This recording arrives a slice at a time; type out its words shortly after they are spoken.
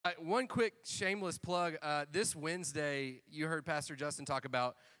One quick shameless plug. This Wednesday, you heard Pastor Justin talk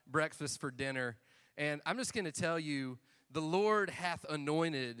about breakfast for dinner. And I'm just going to tell you, the Lord hath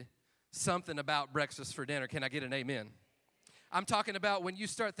anointed something about breakfast for dinner. Can I get an amen? I'm talking about when you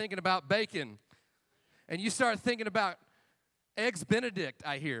start thinking about bacon and you start thinking about eggs Benedict,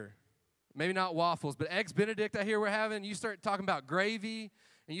 I hear. Maybe not waffles, but eggs Benedict I hear we're having. You start talking about gravy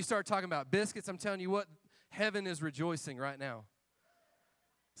and you start talking about biscuits. I'm telling you what, heaven is rejoicing right now.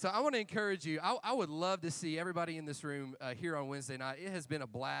 So I want to encourage you. I would love to see everybody in this room here on Wednesday night. It has been a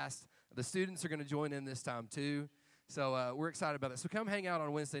blast. The students are going to join in this time too. So we're excited about it. So come hang out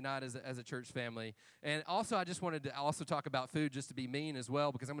on Wednesday night as a church family. And also, I just wanted to also talk about food just to be mean as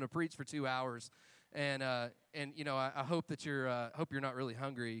well, because I'm going to preach for 2 hours. And you know, I hope that you're not really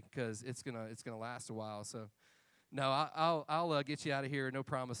hungry, because it's gonna last a while. So no, I'll get you out of here. No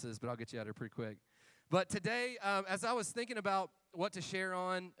promises, but I'll get you out of here pretty quick. But today, as I was thinking about what to share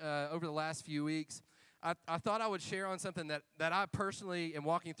on over the last few weeks, I thought I would share on something that I personally am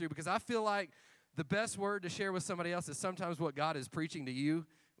walking through, because I feel like the best word to share with somebody else is sometimes what God is preaching to you,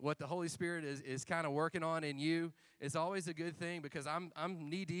 what the Holy Spirit is kind of working on in you. Is always a good thing, because I'm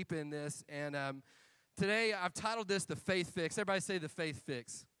knee deep in this. And today I've titled this The Faith Fix. Everybody say The Faith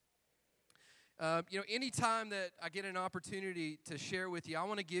Fix. You know, anytime that I get an opportunity to share with you, I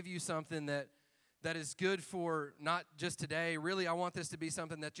want to give you something that is good for not just today. Really, I want this to be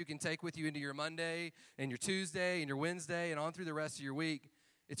something that you can take with you into your Monday and your Tuesday and your Wednesday and on through the rest of your week.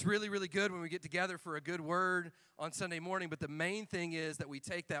 It's really, really good when we get together for a good word on Sunday morning, but the main thing is that we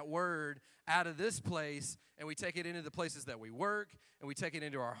take that word out of this place and we take it into the places that we work, and we take it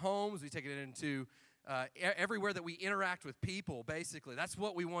into our homes, we take it into everywhere that we interact with people, basically. That's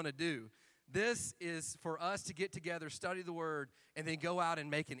what we want to do. This is for us to get together, study the word, and then go out and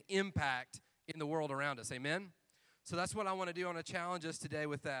make an impact in the world around us. Amen? So that's what I want to do. I want to challenge us today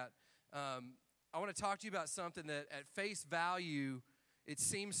with that. I want to talk to you about something that at face value, it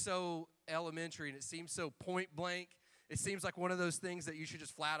seems so elementary and it seems so point blank. It seems like one of those things that you should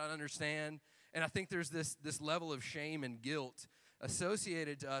just flat out understand. And I think there's this level of shame and guilt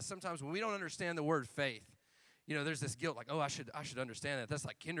associated to us sometimes when we don't understand the word faith. You know, there's this guilt like, oh, I should understand that. That's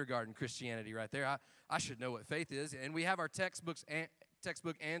like kindergarten Christianity right there. I should know what faith is. And we have our textbook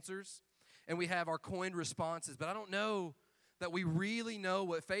answers, and we have our coined responses. But I don't know that we really know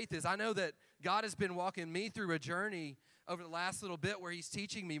what faith is. I know that God has been walking me through a journey over the last little bit where he's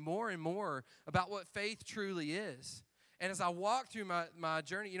teaching me more and more about what faith truly is. And as I walk through my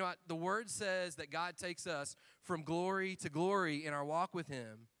journey, you know, the word says that God takes us from glory to glory in our walk with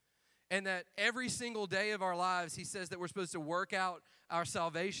him. And that every single day of our lives, he says that we're supposed to work out our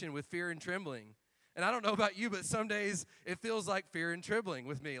salvation with fear and trembling. And I don't know about you, but some days it feels like fear and trembling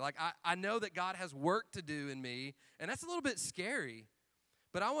with me. Like I know that God has work to do in me, and that's a little bit scary.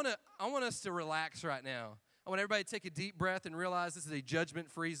 But I want us to relax right now. I want everybody to take a deep breath and realize this is a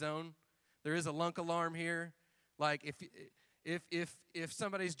judgment-free zone. There is a lunk alarm here. Like if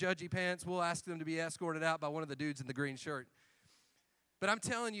somebody's judgy pants, we'll ask them to be escorted out by one of the dudes in the green shirt. But I'm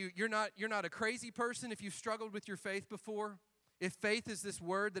telling you, you're not a crazy person if you've struggled with your faith before. If faith is this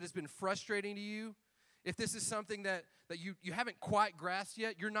word that has been frustrating to you, if this is something that you haven't quite grasped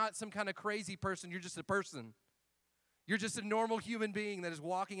yet, you're not some kind of crazy person. You're just a person. You're just a normal human being that is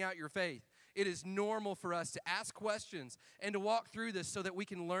walking out your faith. It is normal for us to ask questions and to walk through this so that we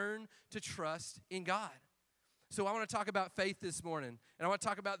can learn to trust in God. So I want to talk about faith this morning, and I want to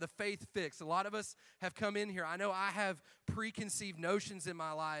talk about the faith fix. A lot of us have come in here. I know I have preconceived notions in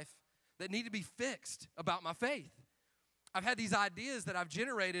my life that need to be fixed about my faith. I've had these ideas that I've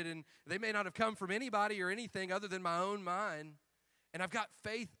generated, and they may not have come from anybody or anything other than my own mind, and I've got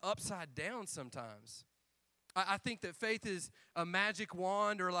faith upside down sometimes. I think that faith is a magic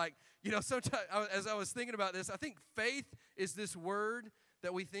wand, or like, you know, sometimes as I was thinking about this, I think faith is this word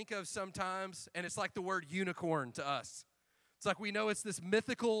that we think of sometimes, and it's like the word unicorn to us. It's like we know it's this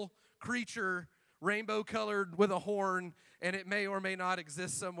mythical creature, rainbow-colored with a horn, and it may or may not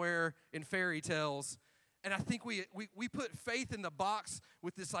exist somewhere in fairy tales. And I think we put faith in the box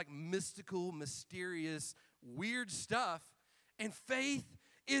with this like mystical, mysterious, weird stuff, and faith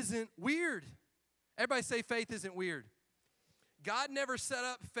isn't weird. Everybody say faith isn't weird. God never set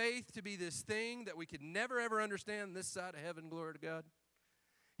up faith to be this thing that we could never, ever understand this side of heaven, glory to God.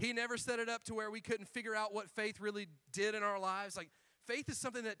 He never set it up to where we couldn't figure out what faith really did in our lives. Like, faith is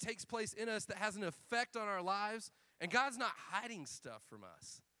something that takes place in us that has an effect on our lives, and God's not hiding stuff from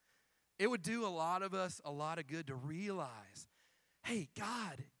us. It would do a lot of us a lot of good to realize, hey,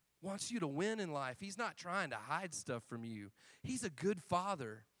 God wants you to win in life. He's not trying to hide stuff from you. He's a good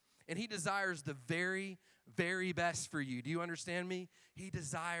father, and he desires the very, very best for you. Do you understand me? He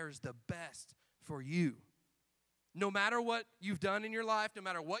desires the best for you. No matter what you've done in your life, no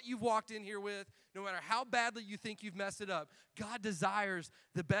matter what you've walked in here with, no matter how badly you think you've messed it up, God desires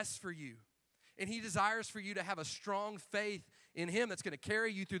the best for you. And he desires for you to have a strong faith in him that's going to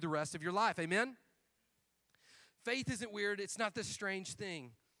carry you through the rest of your life. Amen? Faith isn't weird. It's not this strange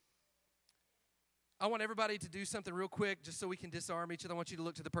thing. I want everybody to do something real quick just so we can disarm each other. I want you to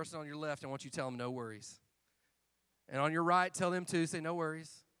look to the person on your left. I want you to tell them no worries. And on your right, tell them too. Say no worries.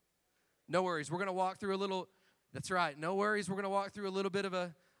 No worries. We're going to walk through a little... That's right. No worries. We're going to walk through a little bit of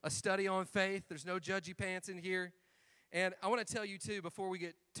a study on faith. There's no judgy pants in here. And I want to tell you, too, before we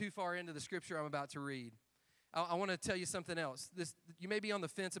get too far into the scripture I'm about to read, I want to tell you something else. You may be on the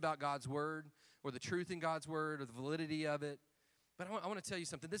fence about God's word or the truth in God's word or the validity of it. But I want to tell you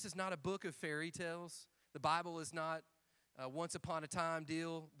something. This is not a book of fairy tales. The Bible is not a once upon a time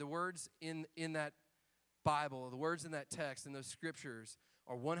deal. The words in that Bible, the words in that text, in those scriptures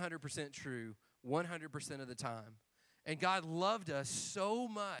are 100% true 100% of the time. And God loved us so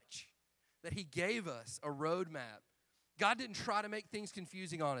much that he gave us a roadmap. God didn't try to make things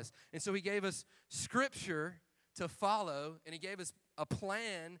confusing on us. And so he gave us scripture to follow, and he gave us a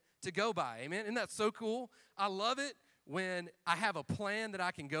plan to go by. Amen? Isn't that so cool? I love it when I have a plan that I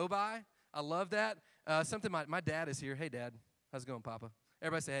can go by. I love that. My dad is here. Hey, Dad. How's it going, Papa?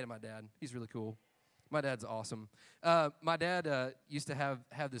 Everybody say hey to my dad. He's really cool. My dad's awesome. My dad used to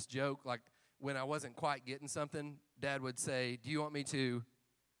have this joke, like, when I wasn't quite getting something, Dad would say, do you want me to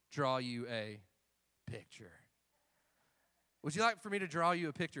draw you a picture? Would you like for me to draw you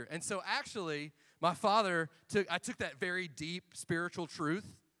a picture? And so actually, my father I took that very deep spiritual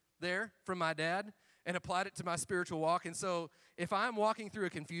truth there from my dad and applied it to my spiritual walk. And so if I'm walking through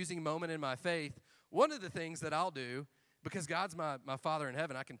a confusing moment in my faith, one of the things that I'll do, because God's my Father in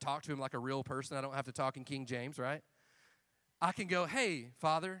heaven, I can talk to him like a real person. I don't have to talk in King James, right? I can go, hey,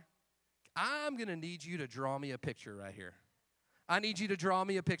 Father, I'm going to need you to draw me a picture right here. I need you to draw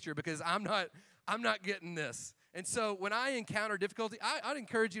me a picture because I'm not getting this. And so when I encounter difficulty, I'd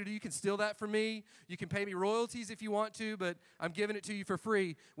encourage you can steal that from me. You can pay me royalties if you want to, but I'm giving it to you for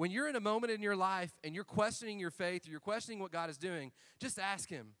free. When you're in a moment in your life and you're questioning your faith, or you're questioning what God is doing, just ask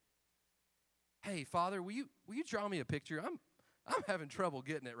him, hey, Father, will you draw me a picture? I'm having trouble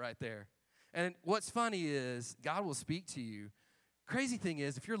getting it right there. And what's funny is God will speak to you. Crazy thing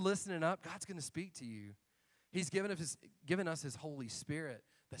is, if you're listening up, God's going to speak to you. He's given us his Holy Spirit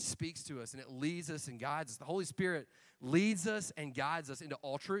that speaks to us, and it leads us and guides us. The Holy Spirit leads us and guides us into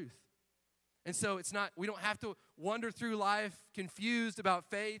all truth. And so we don't have to wander through life confused about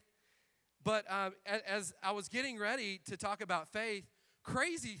faith. But as I was getting ready to talk about faith,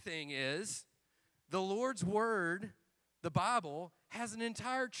 crazy thing is, the Lord's Word, the Bible, has an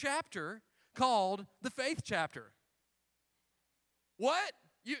entire chapter called the faith chapter. What?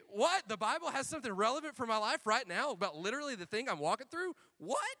 What? The Bible has something relevant for my life right now about literally the thing I'm walking through?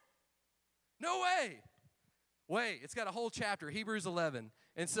 What? No way. Wait, it's got a whole chapter, Hebrews 11.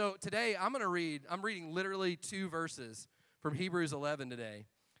 And so today I'm reading literally 2 verses from Hebrews 11 today.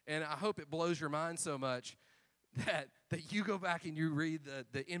 And I hope it blows your mind so much that you go back and you read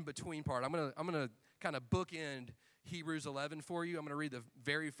the in-between part. I'm gonna kind of bookend Hebrews 11 for you. I'm going to read the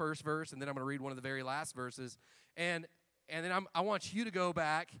very first verse, and then I'm going to read one of the very last verses. And then I want you to go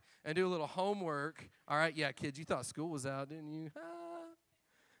back and do a little homework. All right, yeah, kids, you thought school was out, didn't you?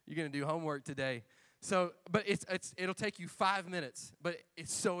 You're going to do homework today. So, but it'll take you 5 minutes, but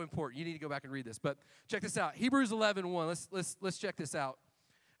it's so important. You need to go back and read this. But check this out. Hebrews 11:1. Let's check this out.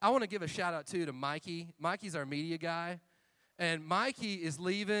 I want to give a shout out too to Mikey. Mikey's our media guy, and Mikey is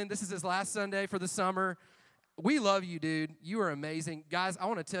leaving. This is his last Sunday for the summer. We love you, dude. You are amazing, guys. I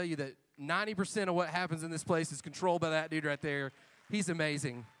want to tell you that 90% of what happens in this place is controlled by that dude right there. He's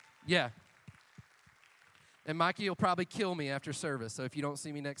amazing. Yeah. And Mikey will probably kill me after service. So if you don't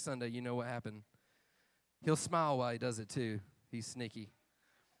see me next Sunday, you know what happened. He'll smile while he does it too. He's sneaky.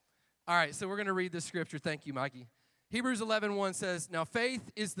 All right, so we're going to read this scripture. Thank you, Mikey. Hebrews 11:1 says, now faith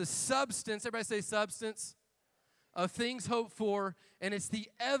is the substance, everybody say substance, of things hoped for, and it's the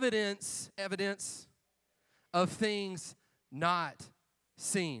evidence of things not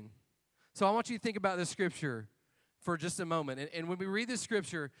seen. So I want you to think about this scripture for just a moment. And when we read this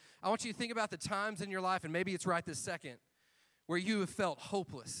scripture, I want you to think about the times in your life, and maybe it's right this second, where you have felt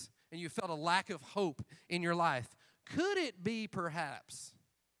hopeless and you felt a lack of hope in your life. Could it be perhaps,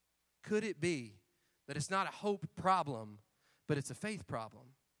 that it's not a hope problem, but it's a faith problem?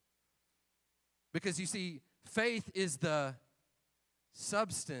 Because you see, faith is the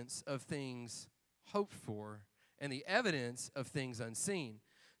substance of things hoped for and the evidence of things unseen.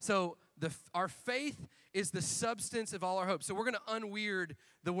 So our faith is the substance of all our hope. So we're going to unweird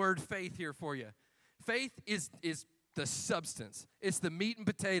the word faith here for you. Faith is the substance. It's the meat and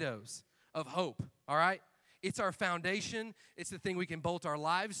potatoes of hope, all right? It's our foundation. It's the thing we can bolt our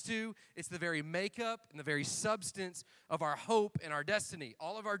lives to. It's the very makeup and the very substance of our hope and our destiny.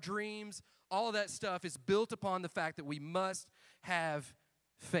 All of our dreams, all of that stuff is built upon the fact that we must have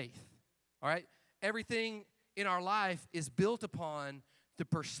faith, all right? Everything in our life is built upon the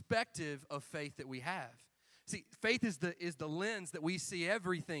perspective of faith that we have. See, faith is the lens that we see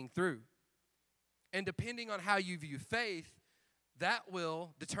everything through. And depending on how you view faith, that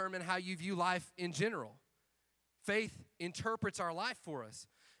will determine how you view life in general. Faith interprets our life for us.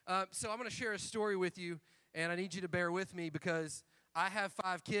 So I'm going to share a story with you, and I need you to bear with me because I have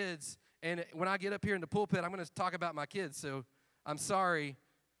 5 kids, and when I get up here in the pulpit, I'm going to talk about my kids. So I'm sorry.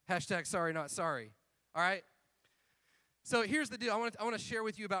 #sorry, not sorry. All right? So here's the deal. I want to share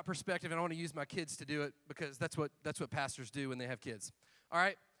with you about perspective, and I want to use my kids to do it because that's what pastors do when they have kids. All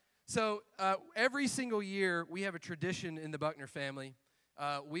right? So every single year, we have a tradition in the Buckner family.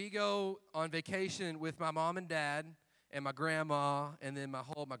 We go on vacation with my mom and dad and my grandma, and then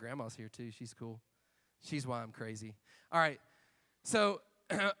my grandma's here too. She's cool. She's why I'm crazy. All right. So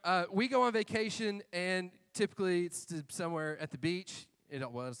we go on vacation, and typically it's to somewhere at the beach.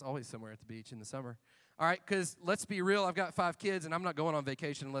 It's always somewhere at the beach in the summer. All right, because let's be real, I've got 5 kids, and I'm not going on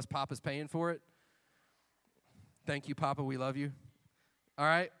vacation unless Papa's paying for it. Thank you, Papa. We love you. All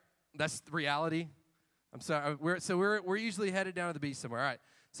right, that's the reality. I'm sorry. We're usually headed down to the beach somewhere. All right,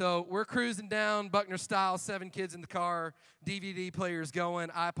 so we're cruising down Buckner style, 7 kids in the car, DVD players going,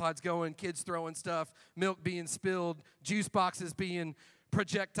 iPods going, kids throwing stuff, milk being spilled, juice boxes being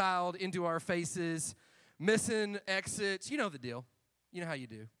projectiled into our faces, missing exits. You know the deal. You know how you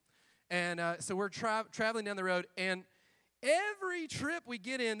do. And so we're traveling down the road, and every trip we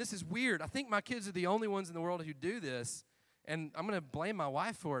get in, this is weird. I think my kids are the only ones in the world who do this, and I'm going to blame my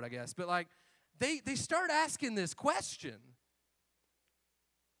wife for it, I guess. But, like, they start asking this question.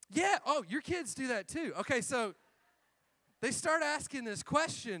 Yeah, oh, your kids do that too. Okay, so they start asking this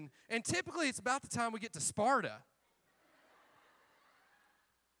question, and typically it's about the time we get to Sparta.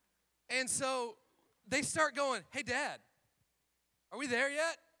 And so they start going, hey, Dad, are we there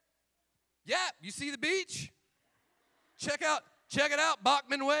yet? Yeah, you see the beach? Check it out,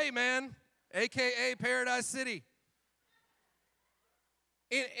 Bachman Way, man, a.k.a. Paradise City.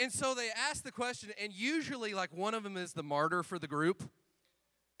 And so they ask the question, and usually, like, one of them is the martyr for the group.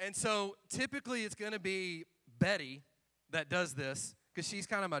 And so typically it's going to be Betty that does this because she's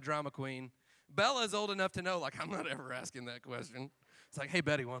kind of my drama queen. Bella's old enough to know, like, I'm not ever asking that question. It's like, hey,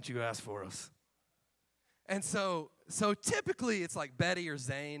 Betty, why don't you ask for us? And so typically it's like Betty or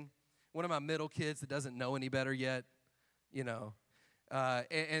Zane, one of my middle kids that doesn't know any better yet, you know.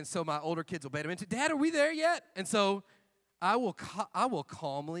 And so my older kids will bait him into, Dad, are we there yet? And so I will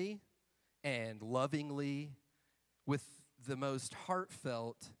calmly and lovingly, with the most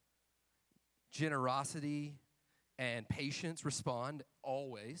heartfelt generosity and patience, respond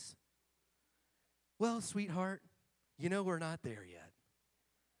always, well, sweetheart, you know we're not there yet.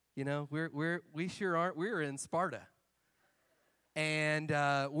 You know, we sure aren't. We're in Sparta. And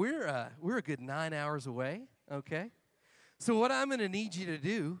we're a good 9 hours away, okay? So what I'm going to need you to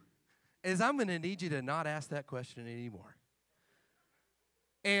do is I'm going to need you to not ask that question anymore.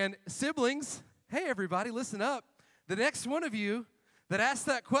 And siblings, hey, everybody, listen up. The next one of you that asks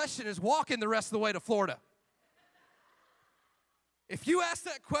that question is walking the rest of the way to Florida. If you ask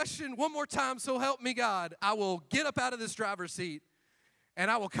that question one more time, so help me God, I will get up out of this driver's seat, and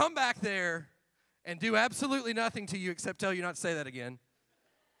I will come back there and do absolutely nothing to you except tell you not to say that again.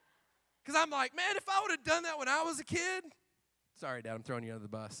 Because I'm like, man, if I would have done that when I was a kid. Sorry, Dad, I'm throwing you under the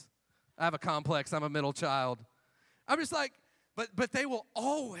bus. I have a complex. I'm a middle child. I'm just like, but they will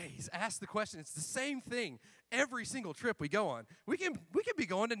always ask the question. It's the same thing every single trip we go on. We can be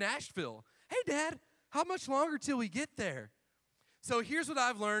going to Nashville. Hey, Dad, how much longer till we get there? So here's what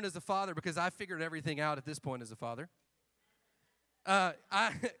I've learned as a father, because I figured everything out at this point as a father.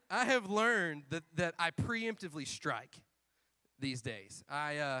 I have learned that I preemptively strike these days.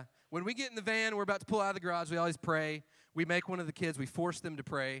 When we get in the van, we're about to pull out of the garage, we always pray. We make one of the kids, we force them to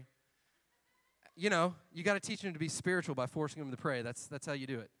pray. You know, you got to teach them to be spiritual by forcing them to pray. That's how you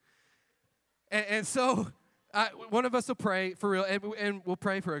do it. And so one of us will pray for real, and we'll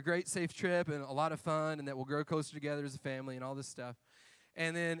pray for a great, safe trip and a lot of fun, and that we'll grow closer together as a family and all this stuff.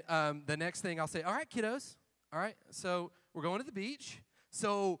 And then the next thing I'll say, all right, kiddos, all right, so we're going to the beach.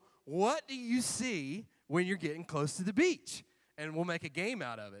 So what do you see when you're getting close to the beach? And we'll make a game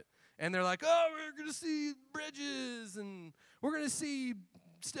out of it. And they're like, oh, we're going to see bridges, and we're going to see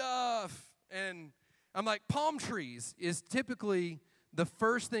stuff. And I'm like, palm trees is typically the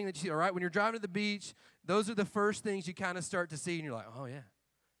first thing that you see, all right? When you're driving to the beach, those are the first things you kind of start to see, and you're like, oh, yeah.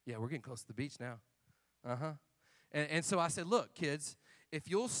 Yeah, we're getting close to the beach now. Uh-huh. And so I said, look, kids, if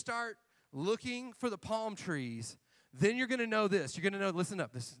you'll start looking for the palm trees, then you're going to know this. You're going to know, listen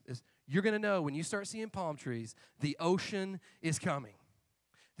up, you're going to know when you start seeing palm trees, the ocean is coming.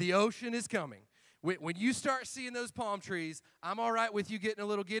 The ocean is coming. When you start seeing those palm trees, I'm all right with you getting a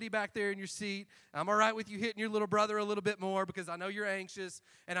little giddy back there in your seat. I'm all right with you hitting your little brother a little bit more because I know you're anxious,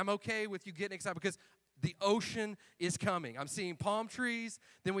 and I'm okay with you getting excited because the ocean is coming. I'm seeing palm trees,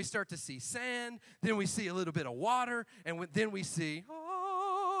 then we start to see sand, then we see a little bit of water, and then we see,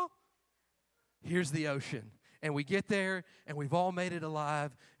 oh, here's the ocean. And we get there, and we've all made it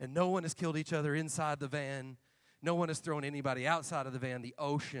alive, and no one has killed each other inside the van. No one has thrown anybody outside of the van. The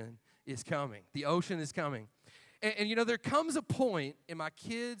ocean is coming. The ocean is coming. And you know, there comes a point in my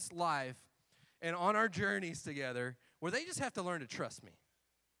kids' life and on our journeys together where they just have to learn to trust me.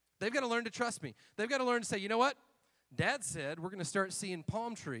 They've got to learn to trust me. They've got to learn to say, you know what? Dad said we're going to start seeing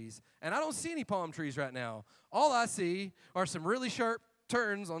palm trees, and I don't see any palm trees right now. All I see are some really sharp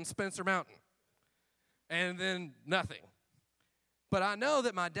turns on Spencer Mountain, and then nothing. But I know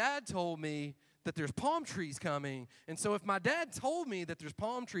that my dad told me that there's palm trees coming, and so if my dad told me that there's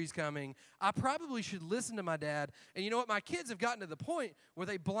palm trees coming, I probably should listen to my dad. And you know what? My kids have gotten to the point where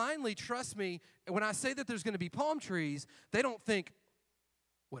they blindly trust me. And when I say that there's going to be palm trees, they don't think,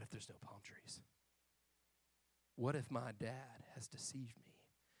 what if there's no palm trees? What if my dad has deceived me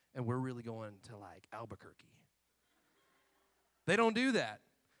and we're really going to like Albuquerque? They don't do that.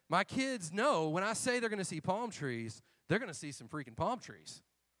 My kids know when I say they're going to see palm trees, they're going to see some freaking palm trees.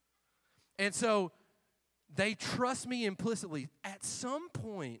 And so they trust me implicitly. At some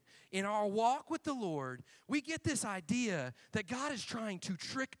point in our walk with the Lord, we get this idea that God is trying to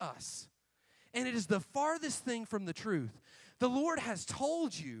trick us. And it is the farthest thing from the truth. The Lord has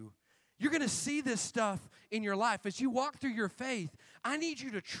told you, you're going to see this stuff in your life. As you walk through your faith, I need you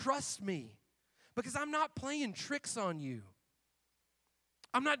to trust me because I'm not playing tricks on you.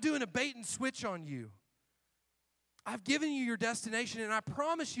 I'm not doing a bait and switch on you. I've given you your destination, and I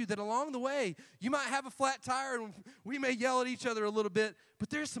promise you that along the way, you might have a flat tire, and we may yell at each other a little bit, but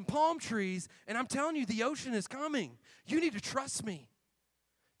there's some palm trees, and I'm telling you, the ocean is coming. You need to trust me.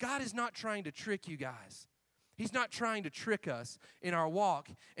 God is not trying to trick you guys. He's not trying to trick us in our walk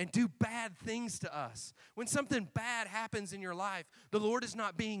and do bad things to us. When something bad happens in your life, the Lord is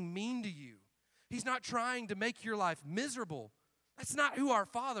not being mean to you. He's not trying to make your life miserable. That's not who our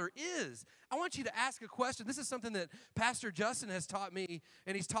Father is. I want you to ask a question. This is something that Pastor Justin has taught me,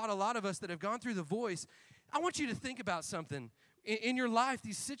 and he's taught a lot of us that have gone through The Voice. I want you to think about something. In your life,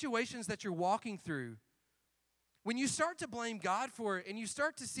 these situations that you're walking through, when you start to blame God for it and you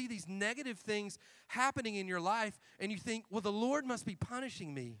start to see these negative things happening in your life and you think, well, the Lord must be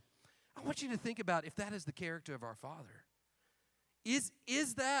punishing me, I want you to think about if that is the character of our Father. Is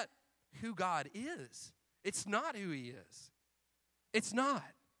that who God is? It's not who He is. It's not.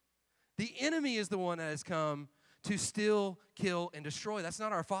 The enemy is the one that has come to steal, kill, and destroy. That's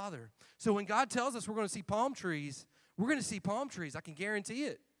not our Father. So when God tells us we're going to see palm trees, we're going to see palm trees. I can guarantee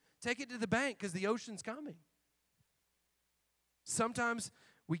it. Take it to the bank because the ocean's coming. Sometimes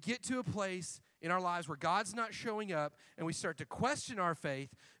we get to a place in our lives where God's not showing up and we start to question our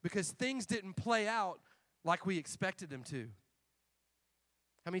faith because things didn't play out like we expected them to.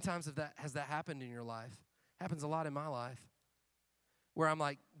 How many times has that happened in your life? Happens a lot in my life. Where I'm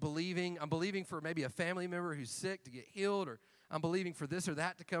like I'm believing for maybe a family member who's sick to get healed, or I'm believing for this or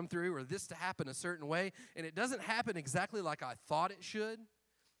that to come through, or this to happen a certain way, and it doesn't happen exactly like I thought it should.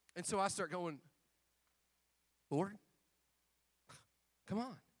 And so I start going, Lord, come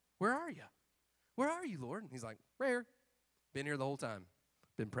on, where are you? Where are you, Lord? And He's like, right here. Been here the whole time.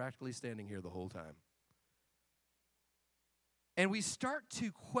 Been practically standing here the whole time. And we start to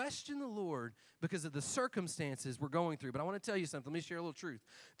question the Lord because of the circumstances we're going through. But I want to tell you something. Let me share a little truth.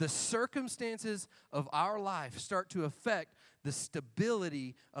 The circumstances of our life start to affect the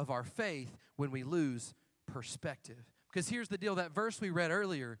stability of our faith when we lose perspective. Because here's the deal. That verse we read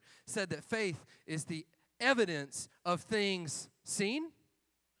earlier said that faith is the evidence of things seen?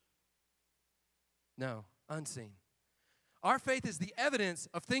 No, unseen. Our faith is the evidence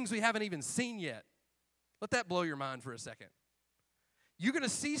of things we haven't even seen yet. Let that blow your mind for a second. You're going to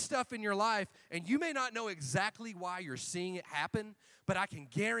see stuff in your life, and you may not know exactly why you're seeing it happen, but I can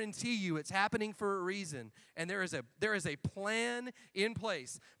guarantee you it's happening for a reason, and there is a plan in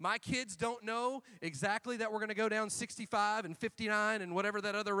place. My kids don't know exactly that we're going to go down 65 and 59 and whatever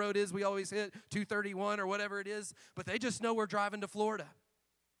that other road is we always hit, 231 or whatever it is, but they just know we're driving to Florida.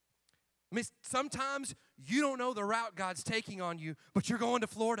 I mean, sometimes you don't know the route God's taking on you, but you're going to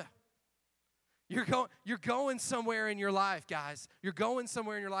Florida. You're going somewhere in your life, guys. You're going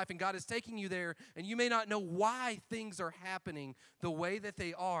somewhere in your life, and God is taking you there, and you may not know why things are happening the way that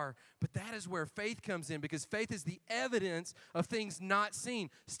they are, but that is where faith comes in, because faith is the evidence of things not seen.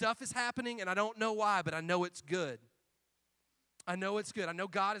 Stuff is happening, and I don't know why, but I know it's good. I know it's good. I know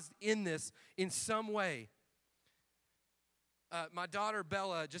God is in this in some way. My daughter,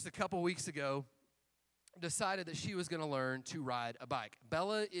 Bella, just a couple weeks ago, decided that she was going to learn to ride a bike.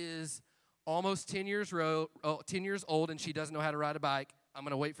 Bella is almost 10 years old, and she doesn't know how to ride a bike. I'm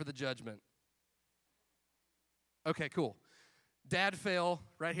going to wait for the judgment. Okay, cool. Dad fail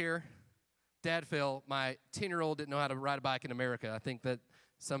right here. Dad fail. My 10-year-old didn't know how to ride a bike in America. I think that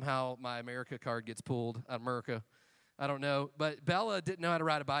somehow my America card gets pulled out of America. I don't know. But Bella didn't know how to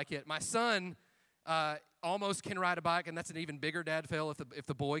ride a bike yet. My son almost can ride a bike, and that's an even bigger dad fail if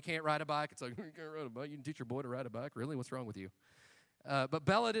the boy can't ride a bike. It's like, you can't ride a bike? You can teach your boy to ride a bike? Really? What's wrong with you? But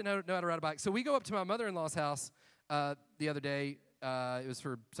Bella didn't know how to ride a bike. So we go up to my mother-in-law's house the other day. It was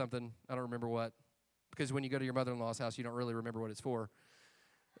for something. I don't remember what. Because when you go to your mother-in-law's house, you don't really remember what it's for.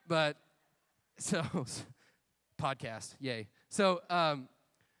 But, so, podcast, yay. So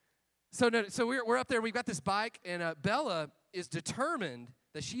we're up there. We've got this bike, and Bella is determined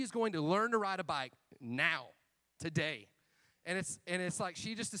that she is going to learn to ride a bike now, today. And it's like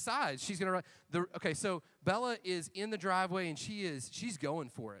she just decides she's going to ride. Okay, so Bella is in the driveway, and she's going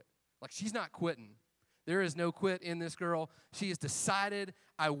for it. Like, she's not quitting. There is no quit in this girl. She has decided,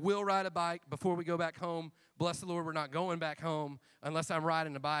 I will ride a bike before we go back home. Bless the Lord, we're not going back home unless I'm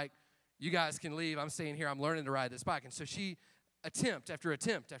riding a bike. You guys can leave. I'm staying here. I'm learning to ride this bike. And so she attempt after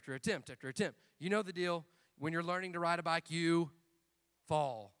attempt after attempt after attempt. You know the deal. When you're learning to ride a bike, you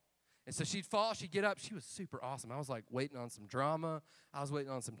fall. And so she'd fall, she'd get up. She was super awesome. I was like waiting on some drama. I was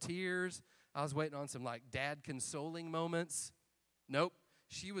waiting on some tears. I was waiting on some like dad consoling moments. Nope.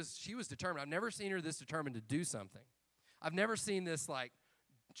 She was determined. I've never seen her this determined to do something. I've never seen this like,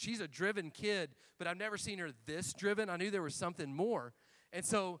 she's a driven kid, but I've never seen her this driven. I knew there was something more. And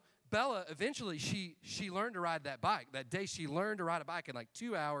so Bella, eventually, she learned to ride that bike. That day, she learned to ride a bike in like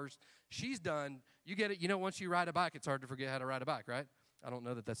 2 hours. She's done. You get it. You know, once you ride a bike, it's hard to forget how to ride a bike, right? I don't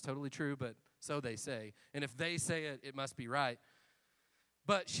know that that's totally true, but so they say. And if they say it, it must be right.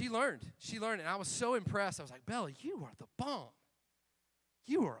 But she learned. She learned, and I was so impressed. I was like, Bella, you are the bomb.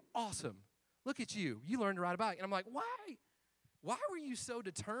 You are awesome. Look at you. You learned to ride a bike. And I'm like, why? Why were you so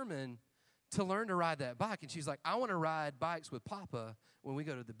determined to learn to ride that bike? And she's like, I want to ride bikes with Papa when we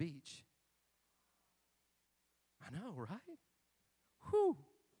go to the beach. I know, right? Whew.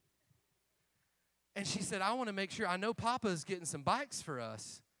 And she said, I want to make sure, I know Papa's getting some bikes for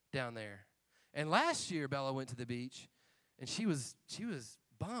us down there. And last year, Bella went to the beach, and she was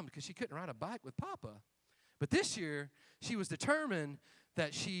bummed because she couldn't ride a bike with Papa. But this year, she was determined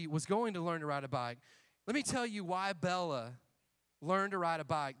that she was going to learn to ride a bike. Let me tell you why Bella learned to ride a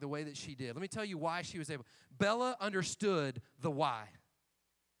bike the way that she did. Let me tell you why she was able. Bella understood the why.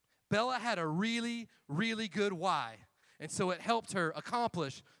 Bella had a really, really good why, and so it helped her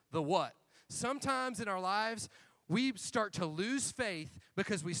accomplish the what. Sometimes in our lives, we start to lose faith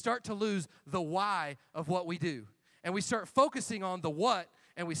because we start to lose the why of what we do. And we start focusing on the what,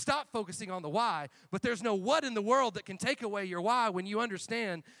 and we stop focusing on the why. But there's no what in the world that can take away your why when you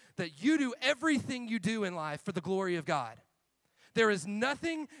understand that you do everything you do in life for the glory of God. There is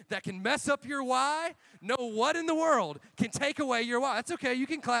nothing that can mess up your why. No what in the world can take away your why. That's okay. You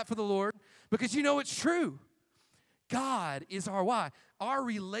can clap for the Lord because you know it's true. God is our why. Our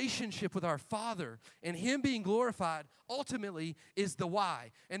relationship with our Father and Him being glorified ultimately is the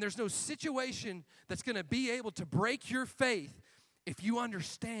why. And there's no situation that's going to be able to break your faith if you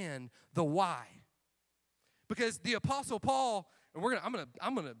understand the why. Because the Apostle Paul, and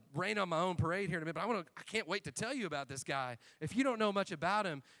I'm gonna rain on my own parade here in a minute, but I can't wait to tell you about this guy. If you don't know much about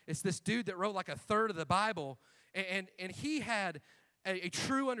him, it's this dude that wrote like a third of the Bible, and he had a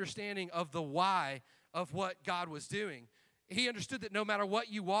true understanding of the why of what God was doing. He understood that no matter what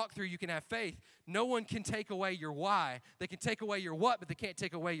you walk through, you can have faith. No one can take away your why. They can take away your what, but they can't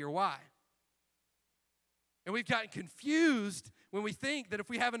take away your why. And we've gotten confused when we think that if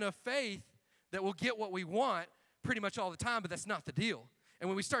we have enough faith that we'll get what we want pretty much all the time, but that's not the deal. And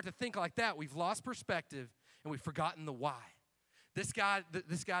when we start to think like that, we've lost perspective and we've forgotten the why. This guy,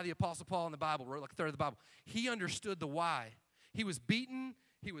 the Apostle Paul in the Bible, wrote like a third of the Bible. He understood the why. He was beaten.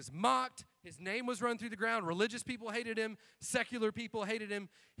 He was mocked. His name was run through the ground. Religious people hated him. Secular people hated him.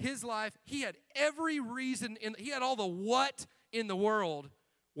 His life, he had every reason, he had all the what in the world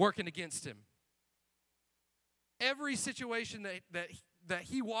working against him. Every situation that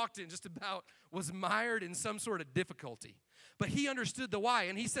he walked in just about was mired in some sort of difficulty. But he understood the why,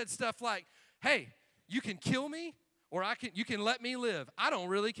 and he said stuff like, hey, you can kill me, or you can let me live. I don't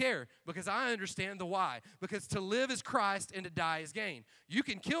really care because I understand the why. Because to live is Christ and to die is gain. You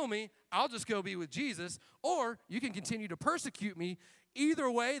can kill me, I'll just go be with Jesus, or you can continue to persecute me. Either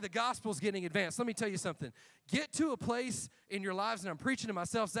way, the gospel's getting advanced. Let me tell you something. Get to a place in your lives, and I'm preaching to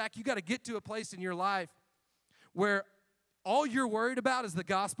myself, Zach, you got to get to a place in your life where all you're worried about is the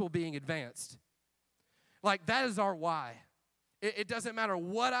gospel being advanced. Like, that is our why. It doesn't matter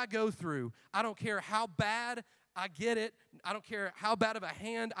what I go through. I don't care how bad I get it. I don't care how bad of a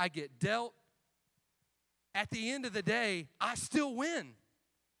hand I get dealt. At the end of the day, I still win.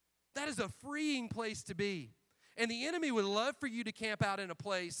 That is a freeing place to be. And the enemy would love for you to camp out in a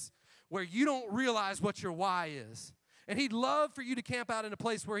place where you don't realize what your why is. And he'd love for you to camp out in a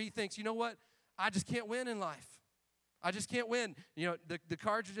place where he thinks, you know what? I just can't win in life. I just can't win. You know, the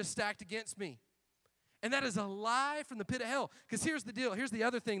cards are just stacked against me. And that is a lie from the pit of hell. Because here's the deal. Here's the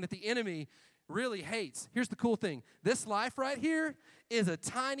other thing that the enemy really hates. Here's the cool thing. This life right here is a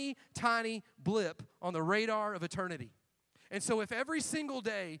tiny, tiny blip on the radar of eternity. And so if every single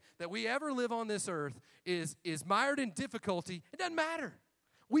day that we ever live on this earth is mired in difficulty, it doesn't matter.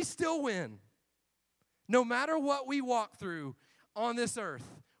 We still win. No matter what we walk through on this earth,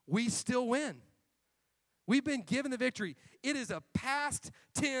 we still win. We've been given the victory. It is a past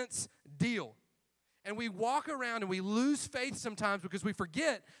tense deal. And we walk around and we lose faith sometimes because we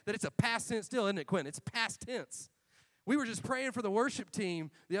forget that it's a past tense deal, isn't it, Quinn? It's past tense. We were just praying for the worship team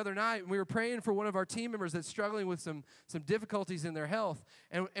the other night, and we were praying for one of our team members that's struggling with some difficulties in their health.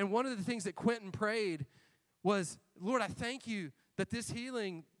 And one of the things that Quentin prayed was, Lord, I thank you that this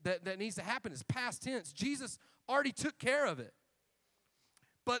healing that needs to happen is past tense. Jesus already took care of it.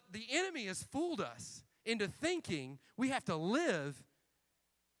 But the enemy has fooled us into thinking we have to live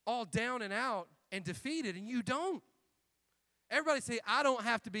all down and out and defeated, and you don't. Everybody say, I don't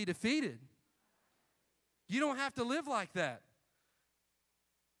have to be defeated. You don't have to live like that.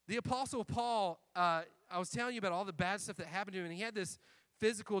 The Apostle Paul, I was telling you about all the bad stuff that happened to him, and he had this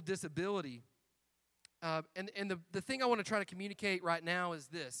physical disability. And the thing I want to try to communicate right now is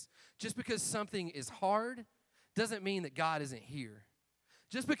this. Just because something is hard doesn't mean that God isn't here.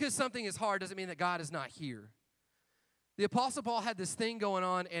 Just because something is hard doesn't mean that God is not here. The Apostle Paul had this thing going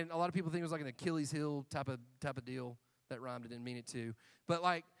on, and a lot of people think it was like an Achilles heel type of deal. That rhymed, I didn't mean it to. But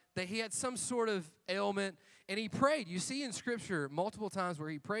like that he had some sort of ailment, and he prayed. You see in Scripture multiple times where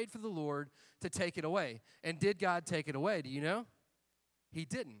he prayed for the Lord to take it away. And did God take it away? Do you know? He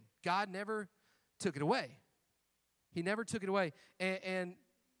didn't. God never took it away. He never took it away. And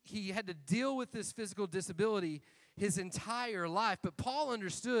he had to deal with this physical disability his entire life. But Paul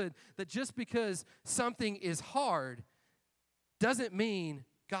understood that just because something is hard doesn't mean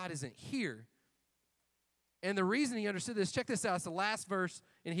God isn't here. And the reason he understood this, check this out. It's the last verse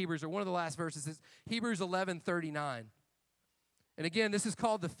in Hebrews, or one of the last verses. It's Hebrews 11:39. And again, this is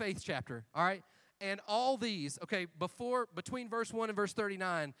called the faith chapter, all right? And all these, okay, between verse 1 and verse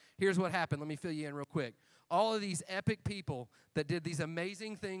 39, here's what happened. Let me fill you in real quick. All of these epic people that did these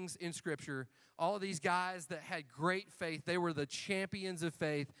amazing things in Scripture, all of these guys that had great faith, they were the champions of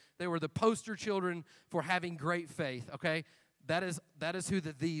faith. They were the poster children for having great faith, okay? That is who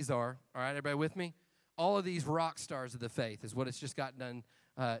these are, all right? Everybody with me? All of these rock stars of the faith is what it's just got done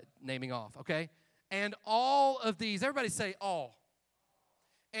naming off, okay? And all of these, everybody say all.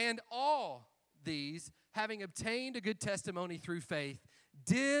 And all these, having obtained a good testimony through faith,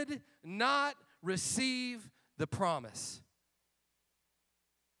 did not receive the promise.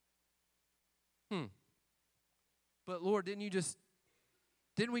 But Lord, didn't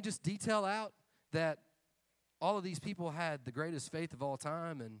we just detail out that all of these people had the greatest faith of all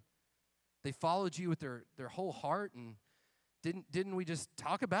time, and they followed you with their whole heart, and didn't we just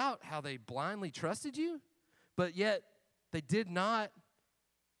talk about how they blindly trusted you? But yet they did not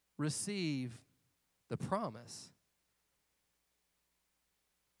receive the promise.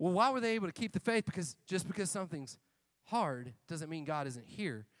 Well, why were they able to keep the faith? Because just because something's hard doesn't mean God isn't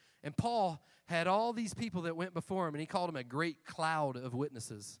here. And Paul had all these people that went before him, and he called them a great cloud of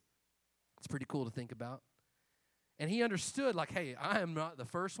witnesses. It's pretty cool to think about. And he understood, like, hey, I am not the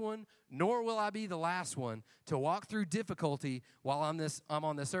first one, nor will I be the last one to walk through difficulty while I'm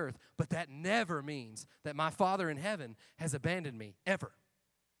on this earth. But that never means that my Father in heaven has abandoned me, ever.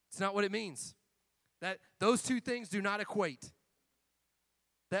 It's not what it means. That those two things do not equate.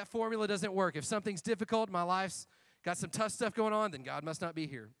 That formula doesn't work. If something's difficult, my life's got some tough stuff going on, then God must not be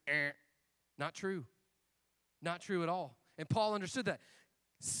here. Not true. Not true at all. And Paul understood that.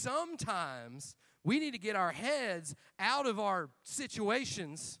 Sometimes We need to get our heads out of our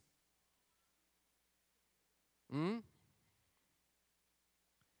situations. And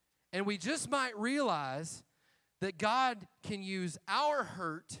we just might realize that God can use our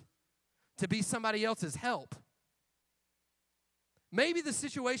hurt to be somebody else's help. Maybe the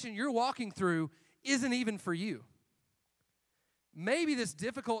situation you're walking through isn't even for you. Maybe this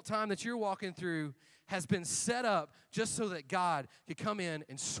difficult time that you're walking through has been set up just so that God could come in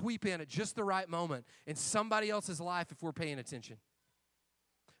and sweep in at just the right moment in somebody else's life if we're paying attention.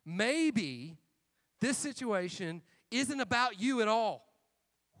 Maybe this situation isn't about you at all.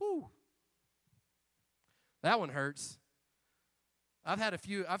 Whew. That one hurts. I've had a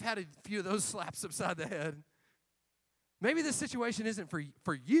few of those slaps upside the head. Maybe this situation isn't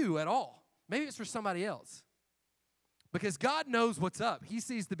for you at all. Maybe it's for somebody else. Because God knows what's up. He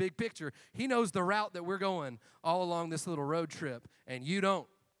sees the big picture. He knows the route that we're going all along this little road trip, and you don't.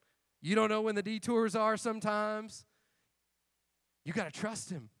 You don't know when the detours are sometimes. You got to trust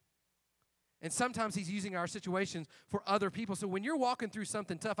him. And sometimes he's using our situations for other people. So when you're walking through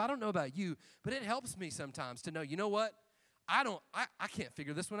something tough, I don't know about you, but it helps me sometimes to know, you know what? I can't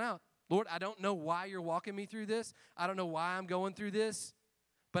figure this one out. Lord, I don't know why you're walking me through this. I don't know why I'm going through this,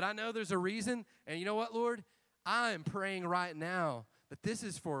 but I know there's a reason. And you know what, Lord? I am praying right now that this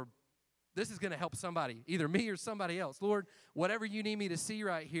is going to help somebody, either me or somebody else. Lord, whatever you need me to see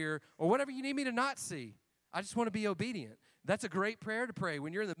right here or whatever you need me to not see, I just want to be obedient. That's a great prayer to pray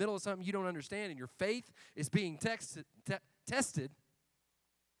when you're in the middle of something you don't understand and your faith is being tested.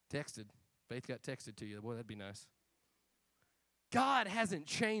 Faith got texted to you. Boy, that'd be nice. God hasn't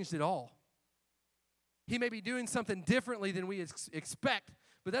changed at all. He may be doing something differently than we expect,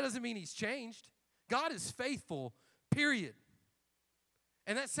 but that doesn't mean he's changed. God is faithful, period.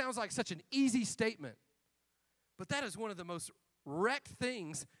 And that sounds like such an easy statement, but that is one of the most wrecked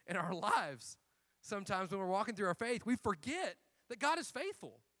things in our lives. Sometimes when we're walking through our faith, we forget that God is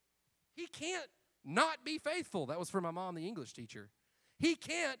faithful. He can't not be faithful. That was for my mom, the English teacher. He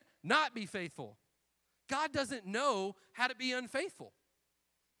can't not be faithful. God doesn't know how to be unfaithful.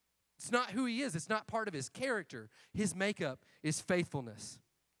 It's not who he is. It's not part of his character. His makeup is faithfulness.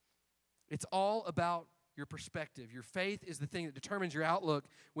 It's all about your perspective. Your faith is the thing that determines your outlook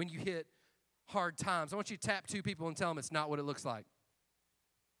when you hit hard times. I want you to tap two people and tell them it's not what it looks like.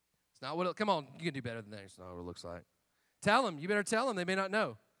 It's not what it, come on, you can do better than that. It's not what it looks like. Tell them. You better tell them. They may not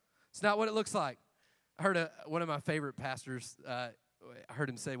know. It's not what it looks like. I heard one of my favorite pastors, I heard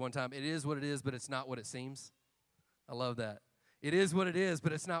him say one time, it is what it is, but it's not what it seems. I love that. It is what it is,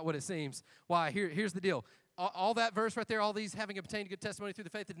 but it's not what it seems. Why? Here's the deal. All that verse right there, all these having obtained a good testimony through the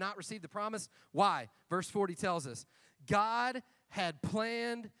faith did not receive the promise. Why? Verse 40 tells us, God had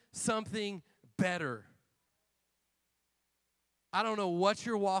planned something better. I don't know what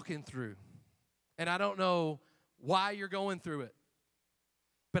you're walking through, and I don't know why you're going through it.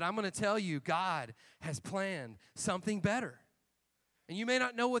 But I'm going to tell you, God has planned something better. And you may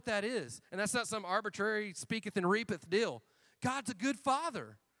not know what that is. And that's not some arbitrary speaketh and reapeth deal. God's a good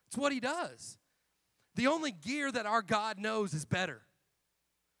father. It's what he does. The only gear that our God knows is better.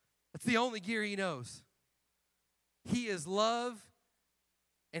 That's the only gear he knows. He is love,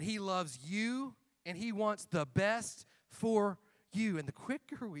 and he loves you, and he wants the best for you. And the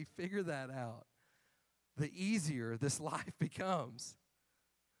quicker we figure that out, the easier this life becomes.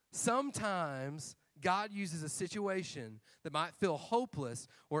 Sometimes God uses a situation that might feel hopeless,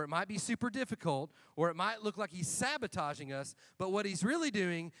 or it might be super difficult, or it might look like he's sabotaging us, but what he's really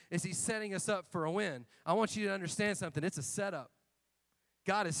doing is he's setting us up for a win. I want you to understand something. It's a setup.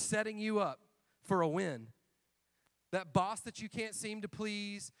 God is setting you up for a win. That boss that you can't seem to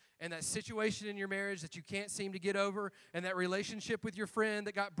please, and that situation in your marriage that you can't seem to get over, and that relationship with your friend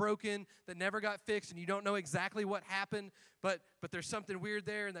that got broken, that never got fixed, and you don't know exactly what happened, but there's something weird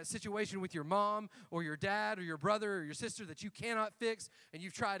there, and that situation with your mom or your dad or your brother or your sister that you cannot fix, and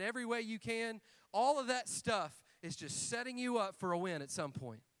you've tried every way you can, all of that stuff is just setting you up for a win at some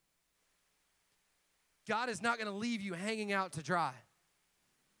point. God is not going to leave you hanging out to dry.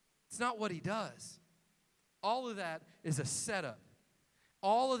 It's not what he does. All of that is a setup.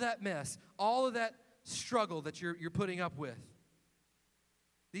 All of that mess, all of that struggle that you're putting up with.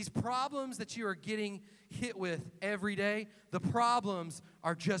 These problems that you are getting hit with every day, the problems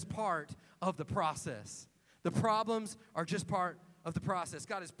are just part of the process. The problems are just part of the process.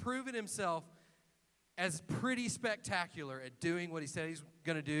 God has proven himself as pretty spectacular at doing what he said he's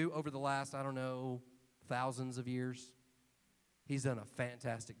going to do over the last, I don't know, thousands of years. He's done a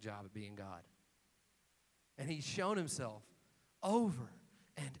fantastic job at being God. And he's shown himself over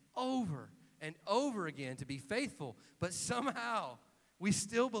and over and over again to be faithful. But somehow we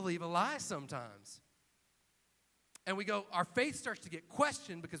still believe a lie sometimes. And our faith starts to get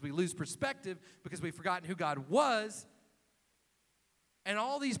questioned because we lose perspective, because we've forgotten who God was. And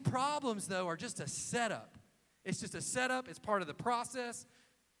all these problems, though, are just a setup. It's just a setup. It's part of the process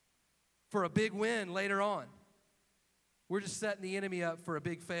for a big win later on. We're just setting the enemy up for a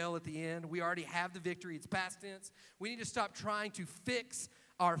big fail at the end. We already have the victory. It's past tense. We need to stop trying to fix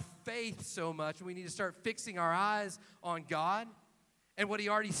our faith so much. We need to start fixing our eyes on God and what he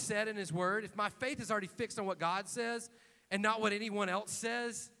already said in his word. If my faith is already fixed on what God says and not what anyone else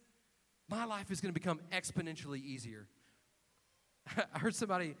says, my life is going to become exponentially easier. I heard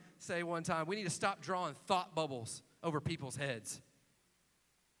somebody say one time, we need to stop drawing thought bubbles over people's heads.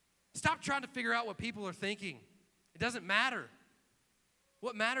 Stop trying to figure out what people are thinking. It doesn't matter.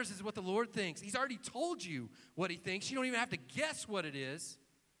 What matters is what the Lord thinks. He's already told you what he thinks. You don't even have to guess what it is.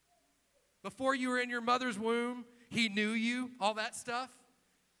 Before you were in your mother's womb, he knew you, all that stuff.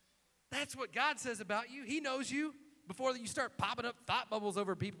 That's what God says about you. He knows you. Before you start popping up thought bubbles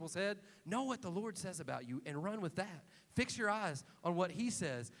over people's head, know what the Lord says about you and run with that. Fix your eyes on what he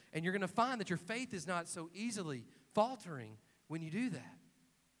says, and you're going to find that your faith is not so easily faltering when you do that.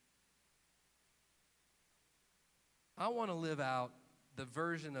 I want to live out the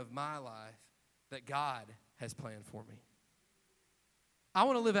version of my life that God has planned for me. I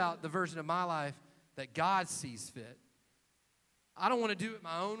want to live out the version of my life that God sees fit. I don't want to do it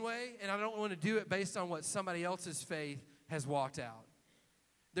my own way, and I don't want to do it based on what somebody else's faith has walked out.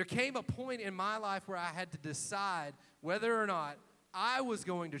 There came a point in my life where I had to decide whether or not I was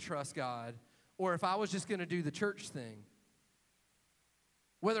going to trust God or if I was just going to do the church thing.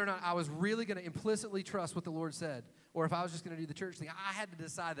 Whether or not I was really going to implicitly trust what the Lord said or if I was just going to do the church thing. I had to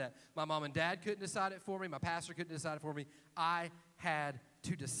decide that. My mom and dad couldn't decide it for me. My pastor couldn't decide it for me. I had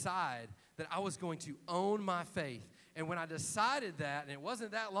to decide that I was going to own my faith. And when I decided that, and it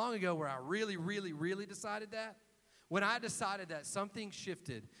wasn't that long ago where I really, really, really decided that, when I decided that, something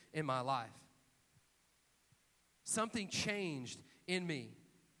shifted in my life. Something changed in me.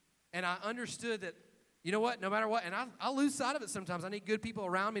 And I understood that, you know what, no matter what, and I'll lose sight of it sometimes. I need good people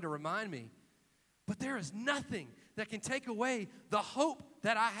around me to remind me. But there is nothing that can take away the hope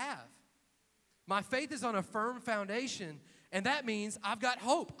that I have. My faith is on a firm foundation, and that means I've got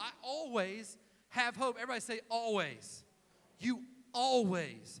hope. I always have hope. Everybody say always. You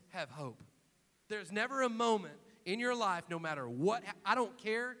always have hope. There's never a moment in your life, no matter what, I don't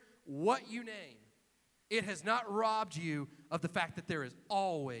care what you name, it has not robbed you of the fact that there is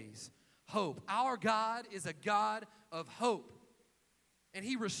always hope. Our God is a God of hope, and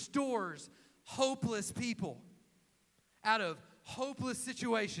he restores hopeless people out of hopeless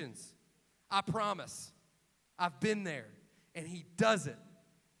situations. I promise. I've been there, and he does it.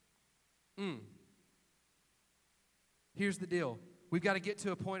 Here's the deal. We've got to get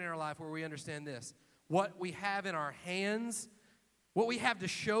to a point in our life where we understand this. What we have in our hands, what we have to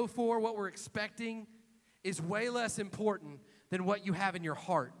show for, what we're expecting, is way less important than what you have in your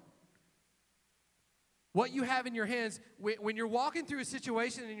heart. What you have in your hands, when you're walking through a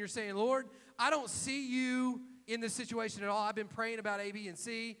situation and you're saying, Lord, I don't see you in this situation at all. I've been praying about A, B, and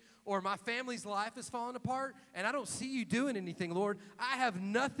C, or my family's life is falling apart, and I don't see you doing anything, Lord. I have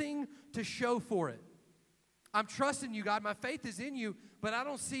nothing to show for it. I'm trusting you, God. My faith is in you, but I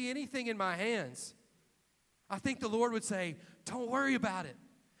don't see anything in my hands. I think the Lord would say, don't worry about it.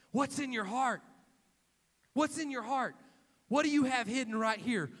 What's in your heart? What's in your heart? What do you have hidden right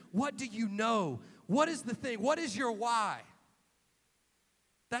here? What do you know? What is the thing? What is your why?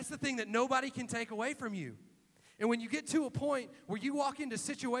 That's the thing that nobody can take away from you. And when you get to a point where you walk into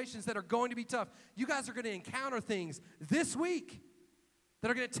situations that are going to be tough, you guys are going to encounter things this week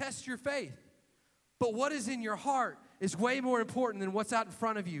that are going to test your faith. But what is in your heart is way more important than what's out in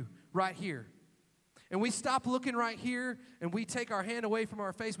front of you right here. And we stop looking right here and we take our hand away from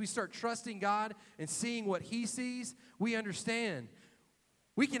our face. We start trusting God and seeing what he sees. We understand.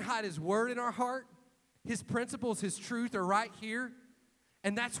 We can hide his word in our heart. His principles, his truth are right here.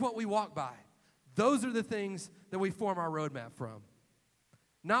 And that's what we walk by. Those are the things that we form our roadmap from.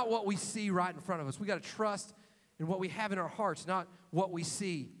 Not what we see right in front of us. We got to trust in what we have in our hearts, not what we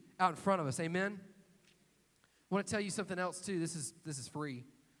see out in front of us. Amen? I want to tell you something else too. This is free.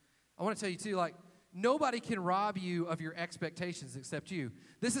 I want to tell you too, nobody can rob you of your expectations except you.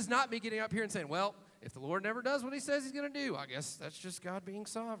 This is not me getting up here and saying, well, if the Lord never does what he says he's going to do, I guess that's just God being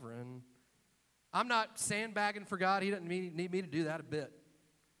sovereign. I'm not sandbagging for God. He doesn't need me to do that a bit.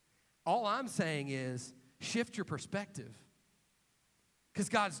 All I'm saying is shift your perspective. Because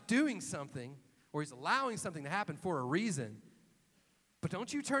God's doing something, or he's allowing something to happen for a reason. But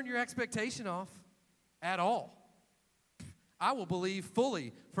don't you turn your expectation off at all. I will believe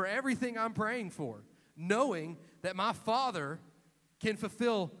fully for everything I'm praying for, knowing that my Father can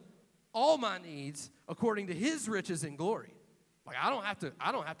fulfill all my needs according to his riches and glory. Like I don't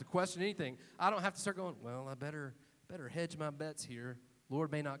have to question anything. I don't have to start going, well, I better hedge my bets here.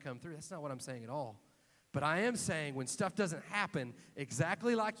 Lord may not come through. That's not what I'm saying at all. But I am saying when stuff doesn't happen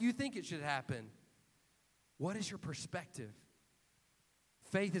exactly like you think it should happen, what is your perspective?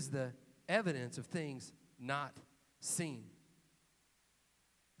 Faith is the evidence of things not seen.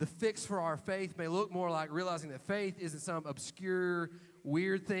 The fix for our faith may look more like realizing that faith isn't some obscure,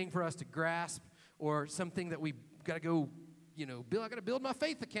 weird thing for us to grasp or something that we got to go, build. I got to build my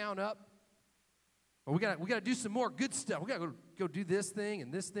faith account up. Or we got to do some more good stuff. We got to go do this thing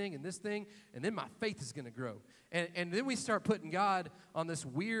and this thing and this thing, and then my faith is going to grow. And then we start putting God on this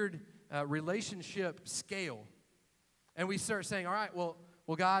weird relationship scale. And we start saying, all right, well,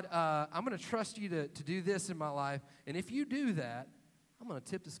 God, I'm going to trust you to do this in my life. And if you do that, I'm going to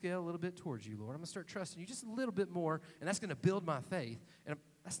tip the scale a little bit towards you, Lord. I'm going to start trusting you just a little bit more, and that's going to build my faith. And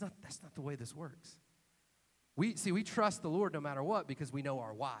that's not the way this works. We trust the Lord no matter what because we know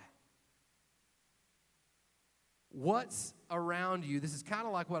our why. What's around you, this is kind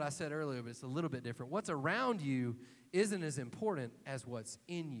of like what I said earlier, but it's a little bit different. What's around you isn't as important as what's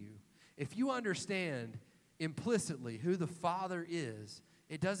in you. If you understand implicitly who the Father is,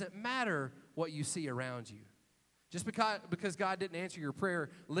 it doesn't matter what you see around you. Just because God didn't answer your prayer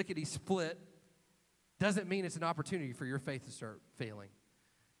lickety-split doesn't mean it's an opportunity for your faith to start failing.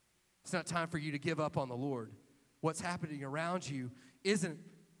 It's not time for you to give up on the Lord. What's happening around you isn't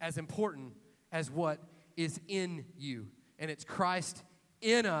as important as what is in you. And it's Christ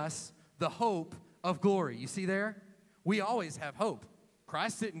in us, the hope of glory. You see there? We always have hope.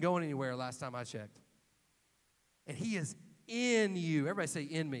 Christ didn't go anywhere last time I checked. And he is in you. Everybody say,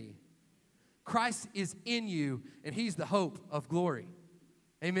 in me. Christ is in you, and he's the hope of glory.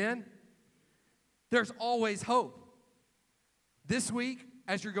 Amen? There's always hope. This week,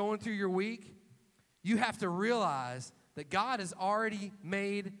 as you're going through your week, you have to realize that God has already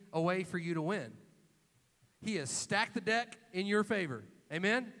made a way for you to win. He has stacked the deck in your favor.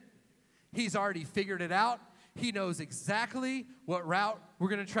 Amen? He's already figured it out. He knows exactly what route we're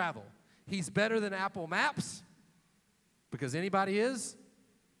going to travel. He's better than Apple Maps, because anybody is.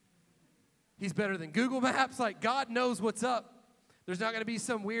 He's better than Google Maps. Like, God knows what's up. There's not going to be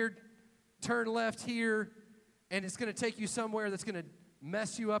some weird turn left here, and it's going to take you somewhere that's going to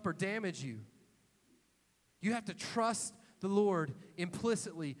mess you up or damage you. You have to trust the Lord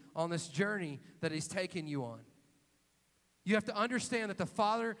implicitly on this journey that he's taken you on. You have to understand that the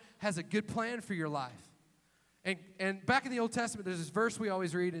Father has a good plan for your life. And back in the Old Testament, there's this verse we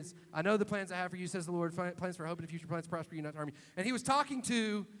always read. It's, I know the plans I have for you, says the Lord, plans for hope and future, plans to prosper you, not to harm you. And he was talking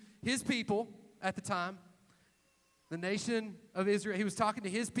to his people at the time, the nation of Israel. He was talking to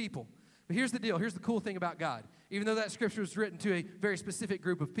his people. But here's the deal. Here's the cool thing about God. Even though that scripture was written to a very specific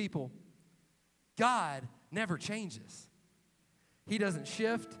group of people, God never changes. He doesn't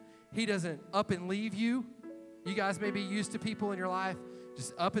shift. He doesn't up and leave you. You guys may be used to people in your life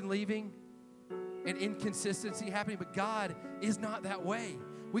just up and leaving and inconsistency happening, but God is not that way.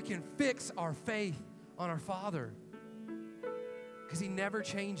 We can fix our faith on our Father because he never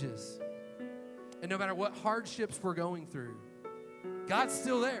changes. And no matter what hardships we're going through, God's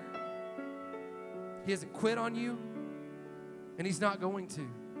still there. He hasn't quit on you, and he's not going to.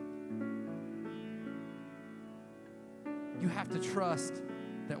 You have to trust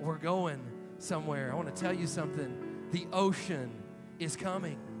that we're going somewhere. I want to tell you something. The ocean is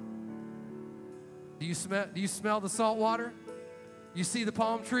coming. Do you smell the salt water? You see the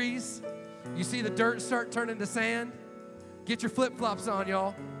palm trees? You see the dirt start turning to sand? Get your flip-flops on,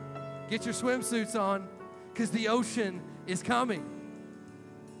 y'all. Get your swimsuits on, because the ocean is coming.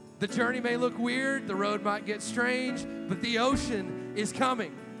 The journey may look weird. The road might get strange, but the ocean is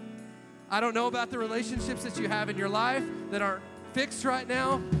coming. I don't know about the relationships that you have in your life that aren't fixed right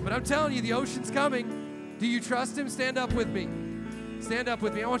now, but I'm telling you, the ocean's coming. Do you trust him? Stand up with me. Stand up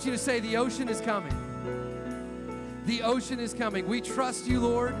with me. I want you to say, the ocean is coming. The ocean is coming. We trust you,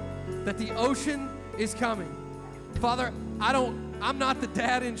 Lord, that the ocean is coming. Father, I'm not the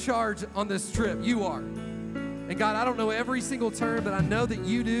dad in charge on this trip. You are. And God, I don't know every single turn, but I know that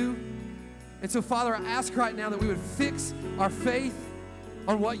you do. And so, Father, I ask right now that we would fix our faith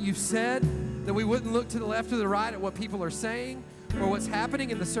on what you've said, that we wouldn't look to the left or the right at what people are saying or what's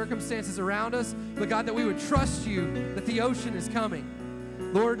happening in the circumstances around us, but God, that we would trust you that the ocean is coming.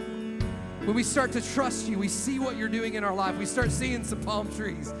 Lord, when we start to trust you, we see what you're doing in our life. We start seeing some palm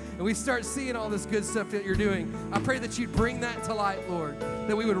trees, and we start seeing all this good stuff that you're doing. I pray that you'd bring that to light, Lord,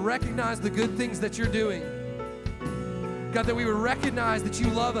 that we would recognize the good things that you're doing. God, that we would recognize that you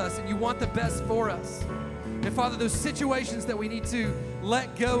love us and you want the best for us. And Father, those situations that we need to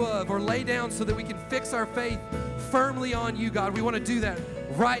let go of or lay down so that we can fix our faith firmly on you, God, we want to do that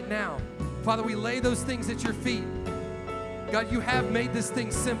right now. Father, we lay those things at your feet. God, you have made this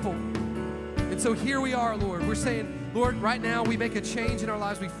thing simple. And so here we are, Lord. We're saying, Lord, right now we make a change in our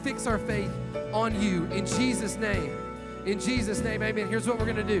lives. We fix our faith on you in Jesus' name. In Jesus' name, amen. Here's what we're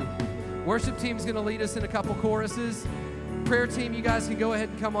going to do. Worship team's going to lead us in a couple choruses. Prayer team, you guys can go ahead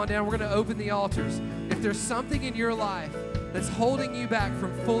and come on down. We're going to open the altars. If there's something in your life that's holding you back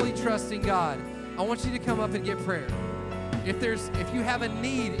from fully trusting God, I want you to come up and get prayer. If you have a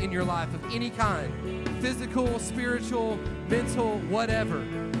need in your life of any kind, physical, spiritual, mental,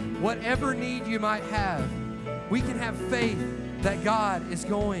 whatever need you might have, we can have faith that God is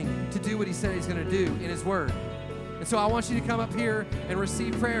going to do what he said he's going to do in his word. And so I want you to come up here and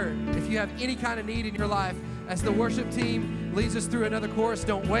receive prayer. If you have any kind of need in your life, as the worship team leads us through another chorus,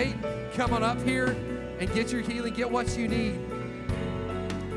 don't wait. Come on up here and get your healing, get what you need.